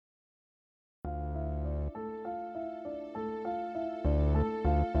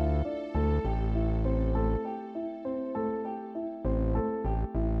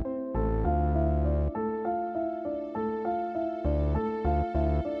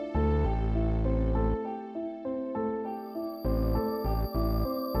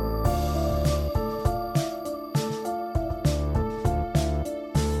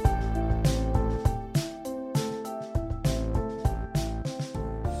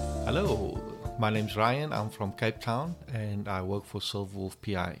Hello, my name's Ryan. I'm from Cape Town and I work for Silver Wolf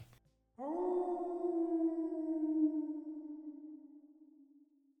PI.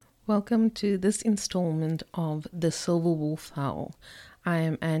 Welcome to this installment of The Silver Wolf Howl. I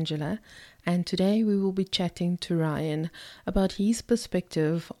am Angela, and today we will be chatting to Ryan about his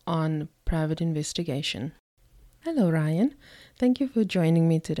perspective on private investigation. Hello, Ryan. Thank you for joining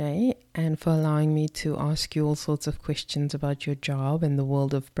me today and for allowing me to ask you all sorts of questions about your job and the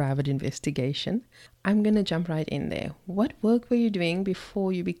world of private investigation. I'm going to jump right in there. What work were you doing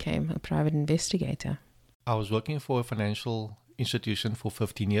before you became a private investigator? I was working for a financial institution for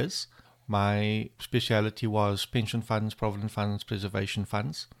 15 years. My specialty was pension funds, provident funds, preservation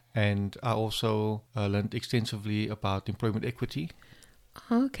funds, and I also learned extensively about employment equity.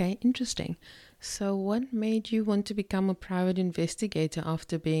 Okay, interesting. So, what made you want to become a private investigator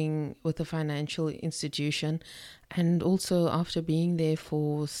after being with a financial institution and also after being there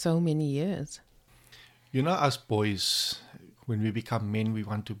for so many years? You know, us boys, when we become men, we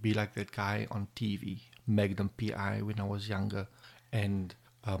want to be like that guy on TV, Magnum PI when I was younger, and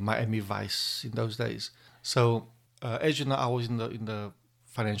Miami Vice in those days. So, as you know, I was in the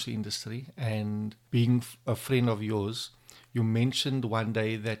financial industry, and being a friend of yours, you mentioned one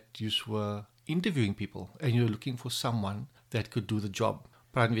day that you were interviewing people and you're looking for someone that could do the job,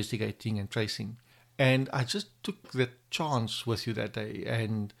 private investigating and tracing. And I just took that chance with you that day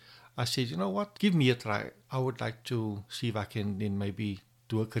and I said, you know what, give me a try. I would like to see if I can then maybe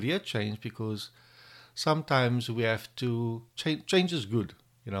do a career change because sometimes we have to change. Change is good,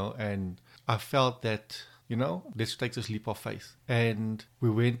 and I felt that, let's take this leap of faith. And we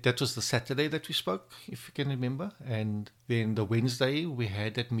went, that was the Saturday that we spoke, if you can remember. And then the Wednesday, we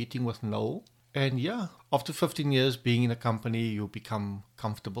had that meeting with Noel. And yeah, after 15 years being in a company, you become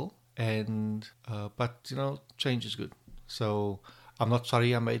comfortable. And, but, change is good. So I'm not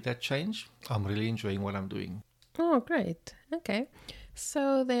sorry I made that change. I'm really enjoying what I'm doing. Oh, great. Okay.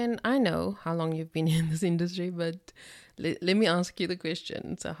 So then I know how long you've been in this industry, but let me ask you the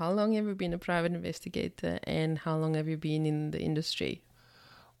question. So, how long have you been a private investigator and how long have you been in the industry?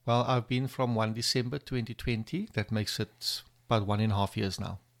 Well, I've been from 1 December 2020. That makes it about 1.5 years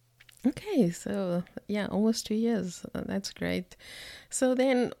now. Okay, so yeah, almost 2 years. That's great. So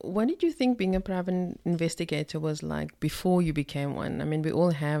then, what did you think being a private investigator was like before you became one? I mean, we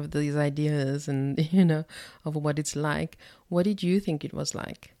all have these ideas and, of what it's like. What did you think it was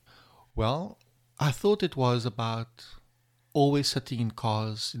like? Well, I thought it was about always sitting in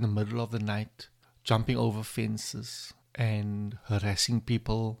cars in the middle of the night, jumping over fences and harassing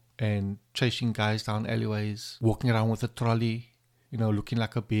people and chasing guys down alleyways, walking around with a trolley, looking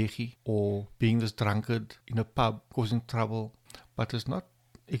like a begie, or being this drunkard in a pub causing trouble. But it's not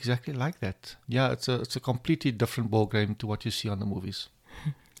exactly like that. Yeah, it's a completely different ballgame to what you see on the movies.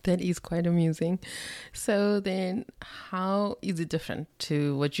 That is quite amusing. So then, how is it different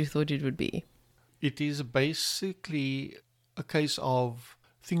to what you thought it would be? It is basically a case of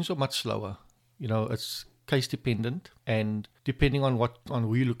things are much slower. It's case dependent, and depending on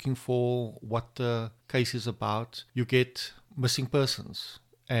who you're looking for, what the case is about, you get missing persons,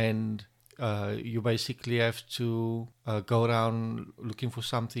 and you basically have to go around looking for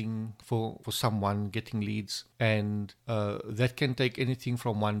something for someone, getting leads, and that can take anything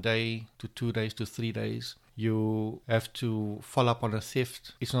from 1 day to 2 days to 3 days. You have to follow up on a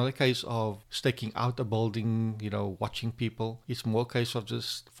theft. It's not a case of staking out a building, watching people. It's more a case of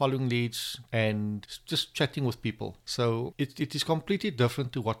just following leads and just chatting with people. So it is completely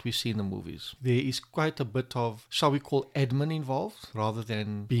different to what we see in the movies. There is quite a bit of, shall we call, admin involved rather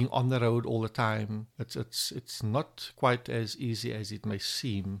than being on the road all the time. It's not quite as easy as it may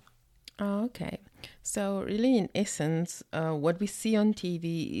seem. Oh, okay. So really, in essence, what we see on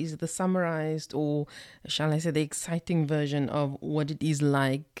TV is the summarized, or shall I say, the exciting version of what it is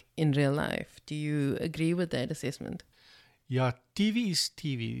like in real life. Do you agree with that assessment? Yeah, TV is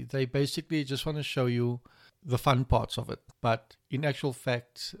TV. They basically just want to show you the fun parts of it. But in actual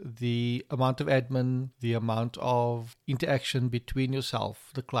fact, the amount of admin, the amount of interaction between yourself,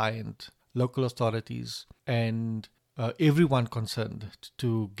 the client, local authorities, and everyone concerned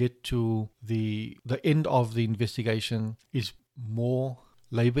to get to the end of the investigation is more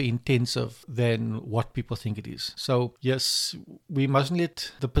labor intensive than what people think it is. So yes, we mustn't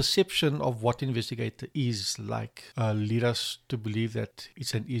let the perception of what investigator is like lead us to believe that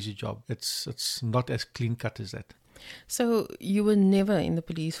it's an easy job. It's not as clean cut as that. So you were never in the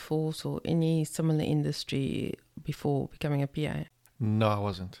police force or any similar industry before becoming a PI? No, I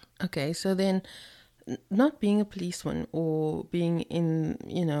wasn't. Okay, so then not being a policeman or being in,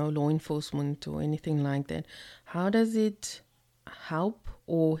 law enforcement or anything like that, how does it help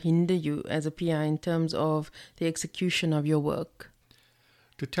or hinder you as a PI in terms of the execution of your work?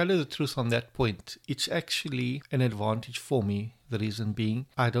 To tell you the truth on that point, it's actually an advantage for me. The reason being,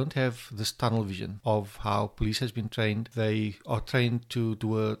 I don't have this tunnel vision of how police has been trained. They are trained to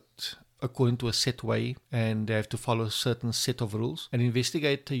do it according to a set way, and they have to follow a certain set of rules. An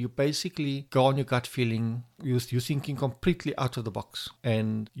investigator, you basically go on your gut feeling. You're thinking completely out of the box,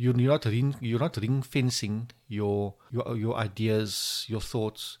 and you're not ring fencing your ideas, your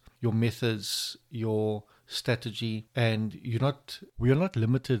thoughts, your methods, your strategy, and we are not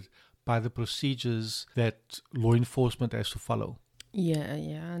limited by the procedures that law enforcement has to follow. Yeah,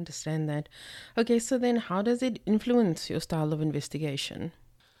 I understand that. Okay, so then how does it influence your style of investigation?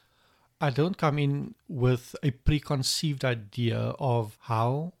 I don't come in with a preconceived idea of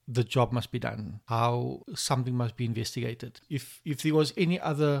how the job must be done, how something must be investigated. If there was any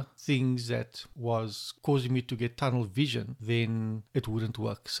other things that was causing me to get tunnel vision, then it wouldn't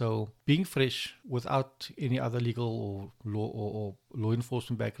work. So being fresh without any other legal or law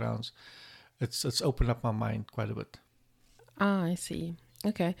enforcement backgrounds, it's opened up my mind quite a bit. Ah, I see.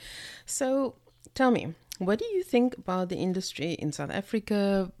 Okay. So tell me, what do you think about the industry in South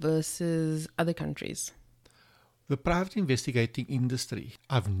Africa versus other countries? The private investigating industry,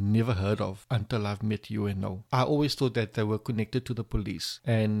 I've never heard of until I've met you and know. I always thought that they were connected to the police,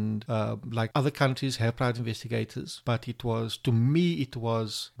 and like other countries have private investigators, but to me, it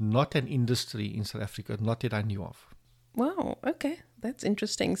was not an industry in South Africa, not that I knew of. Wow, okay, that's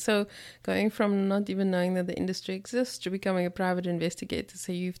interesting. So going from not even knowing that the industry exists to becoming a private investigator,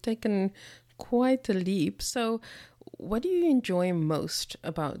 so you've taken quite a leap. So what do you enjoy most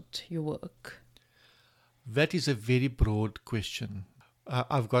about your work? That is a very broad question.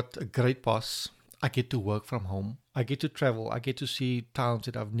 I've got a great boss. I get to work from home. I get to travel. I get to see towns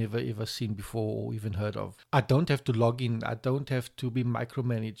that I've never ever seen before or even heard of. I don't have to log in. I don't have to be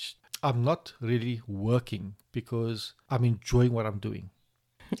micromanaged. I'm not really working because I'm enjoying what I'm doing.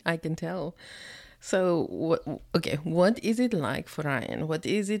 I can tell. So, what is it like for Ryan? What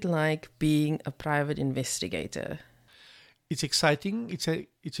is it like being a private investigator? It's exciting. It's a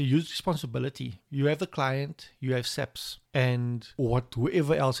huge responsibility. You have the client, you have SAPS, and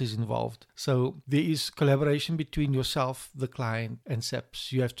whoever else is involved. So there is collaboration between yourself, the client, and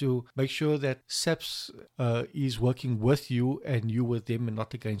SAPS. You have to make sure that SAPS is working with you and you with them, and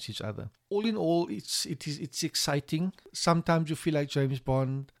not against each other. All in all, it's exciting. Sometimes you feel like James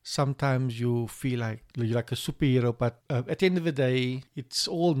Bond. Sometimes you feel like you're like a superhero. But at the end of the day, it's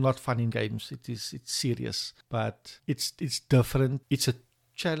all not fun in games. It's serious, but it's different. It's a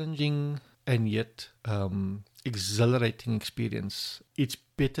challenging and yet exhilarating experience. It's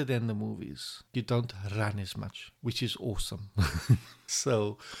better than the movies. You don't run as much, which is awesome.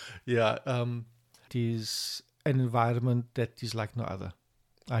 So, yeah, it is an environment that is like no other.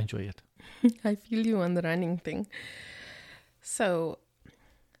 I enjoy it. I feel you on the running thing. So,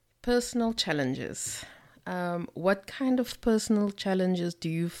 personal challenges. What kind of personal challenges do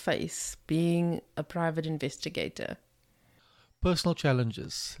you face being a private investigator? Personal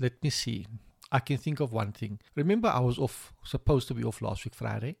challenges. Let me see. I can think of one thing. Remember, I was supposed to be off last week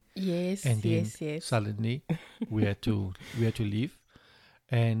Friday. Yes, and then yes. Suddenly, we had to leave.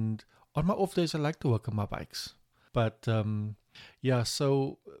 And on my off days, I like to work on my bikes. But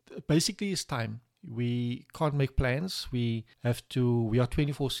so basically, it's time. We can't make plans. We are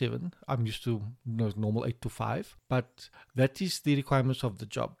 24/7. I'm used to normal 8 to 5, but that is the requirements of the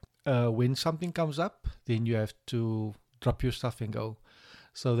job. When something comes up, then you have to drop your stuff and go.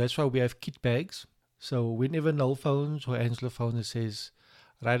 So that's why we have kit bags. So whenever Noel phones or Angela phones and says,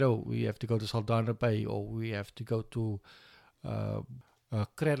 righto, we have to go to Saldanha Bay, or we have to go to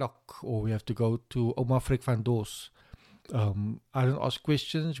Craddock, or we have to go to Omar Freek van Doos. I don't ask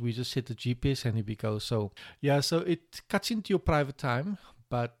questions. We just set the GPS and here we go. So so it cuts into your private time,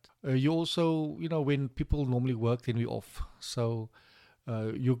 but you also, when people normally work, then we're off. So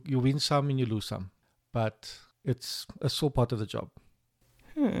you win some and you lose some, but it's all part of the job.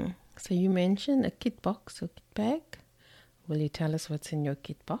 So you mentioned a kit box or kit bag. Will you tell us what's in your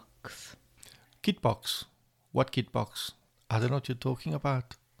kit box? Kit box? What kit box? I don't know what you're talking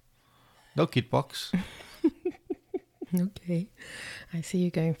about. No kit box. Okay. I see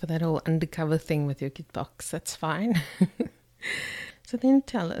you going for that whole undercover thing with your kit box. That's fine. So then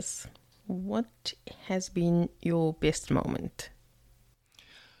tell us, what has been your best moment?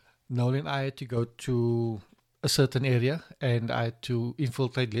 Noel and I had to go to a certain area and I had to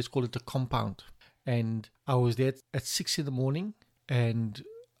infiltrate, let's call it a compound. And I was there at 6 a.m. and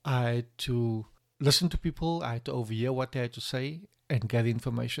I had to listen to people. I had to overhear what they had to say. and gather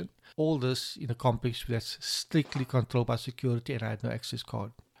information. All this in a complex that's strictly controlled by security, and I had no access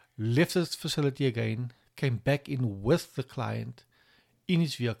card. Left the facility again, came back in with the client in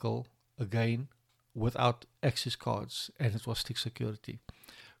his vehicle again without access cards, and it was strict security.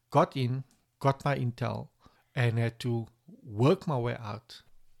 Got in, got my intel, and had to work my way out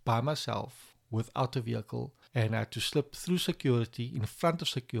by myself without a vehicle, and I had to slip through security, in front of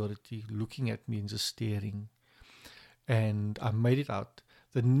security, looking at me and just staring. And I made it out.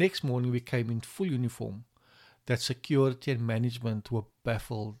 The next morning we came in full uniform. That security and management were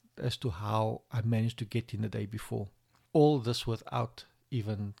baffled as to how I managed to get in the day before. All this without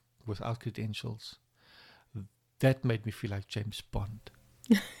credentials. That made me feel like James Bond.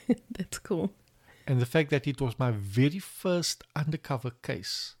 That's cool. And the fact that it was my very first undercover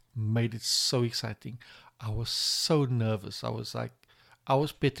case made it so exciting. I was so nervous. I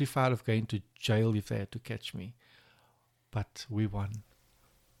was petrified of going to jail if they had to catch me. But we won.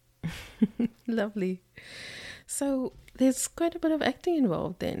 Lovely. So there's quite a bit of acting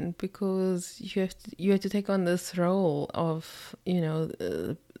involved then, because you have to take on this role of,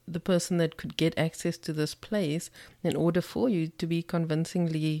 the person that could get access to this place in order for you to be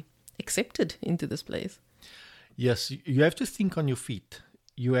convincingly accepted into this place. Yes, you have to think on your feet.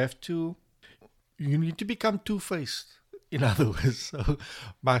 You need to become two-faced, in other words. So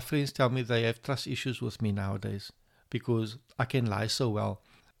my friends tell me they have trust issues with me nowadays because I can lie so well.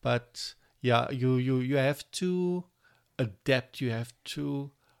 But yeah, you have to adapt. You have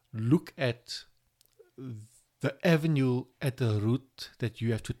to look at the avenue, at the route that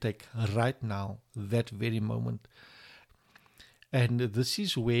you have to take right now, that very moment. And this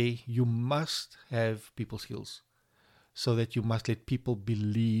is where you must have people skills, so that you must let people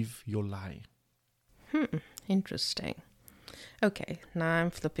believe your lie. Interesting. Okay, now I'm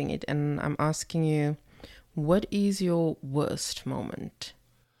flipping it and I'm asking you, what is your worst moment?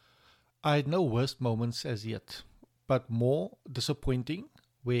 I had no worst moments as yet, but more disappointing,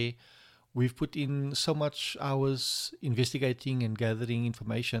 where we've put in so much hours investigating and gathering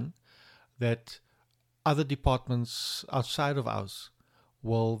information that other departments outside of ours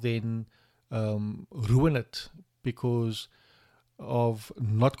will then ruin it because of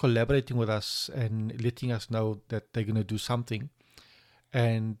not collaborating with us and letting us know that they're going to do something,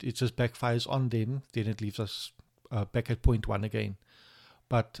 and it just backfires on them. Then it leaves us back at point one again.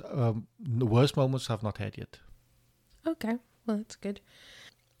 But the worst moments I've not had yet. Okay, well, that's good.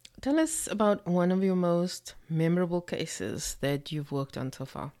 Tell us about one of your most memorable cases that you've worked on so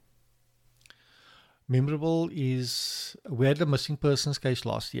far. Memorable is, we had a missing persons case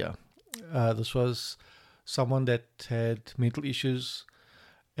last year. This was someone that had mental issues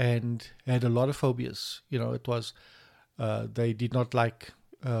and had a lot of phobias. It was, they did not like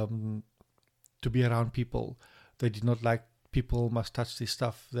to be around people. They did not like people must touch their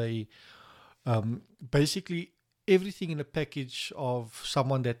stuff. They basically everything in a package of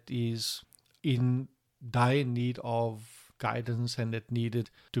someone that is in dire need of guidance and that needed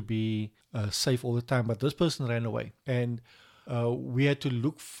to be safe all the time. But this person ran away, and we had to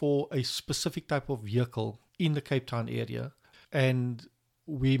look for a specific type of vehicle in the Cape Town area, and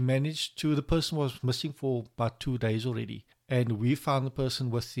we managed to, the person was missing for about 2 days already, and we found the person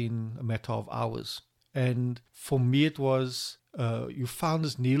within a matter of hours. And for me it was, you found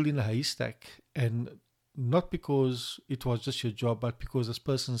this needle in a haystack, and not because it was just your job, but because this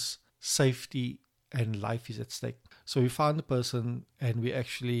person's safety and life is at stake. So we found the person, and we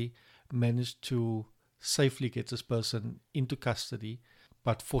actually managed to safely get this person into custody,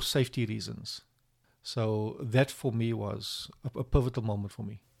 but for safety reasons. So that for me was a pivotal moment for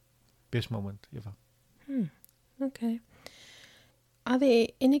me. Best moment ever. Okay. Are there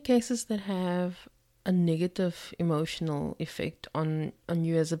any cases that have a negative emotional effect on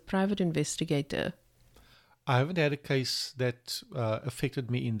you as a private investigator? I haven't had a case that affected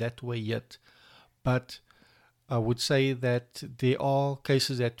me in that way yet, but I would say that there are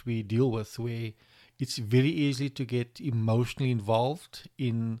cases that we deal with where it's very easy to get emotionally involved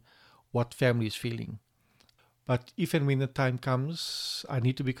in what family is feeling. But if and when the time comes, I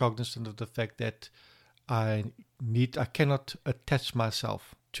need to be cognizant of the fact that I cannot attach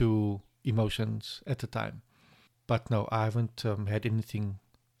myself to emotions at the time. But no, I haven't had anything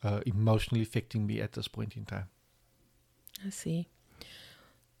emotionally affecting me at this point in time. I see.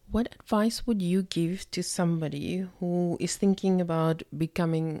 What advice would you give to somebody who is thinking about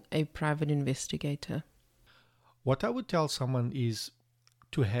becoming a private investigator? What I would tell someone is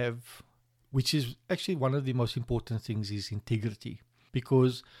to have, which is actually one of the most important things, is integrity.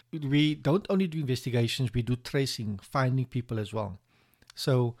 Because we don't only do investigations, we do tracing, finding people as well.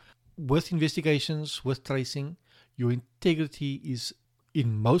 So with investigations, with tracing, your integrity is, in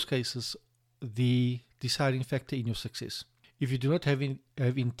most cases, the deciding factor in your success. If you do not have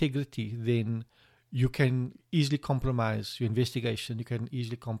integrity, then you can easily compromise your investigation. You can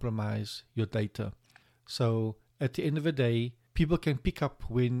easily compromise your data. So at the end of the day, people can pick up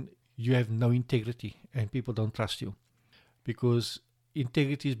when you have no integrity and people don't trust you, because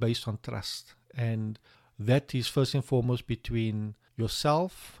integrity is based on trust, and that is first and foremost between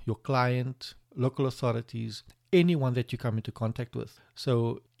yourself, your client, local authorities, anyone that you come into contact with.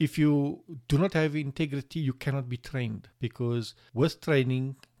 So if you do not have integrity, you cannot be trained, because with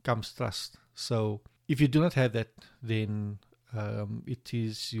training comes trust. So if you do not have that, then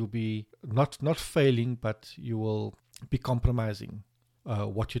you'll be not failing, but you will be compromising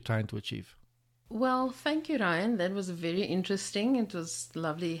what you're trying to achieve. Well, thank you, Ryan. That was very interesting. It was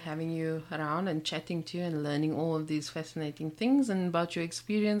lovely having you around and chatting to you and learning all of these fascinating things and about your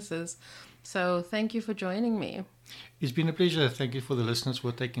experiences. So thank you for joining me. It's been a pleasure. Thank you for the listeners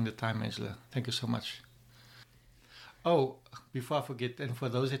for taking the time, Angela. Thank you so much. Oh, before I forget, and for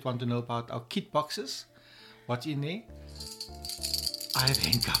those that want to know about our kit boxes, what's in there? I have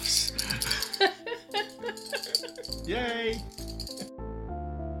handcuffs. Yay!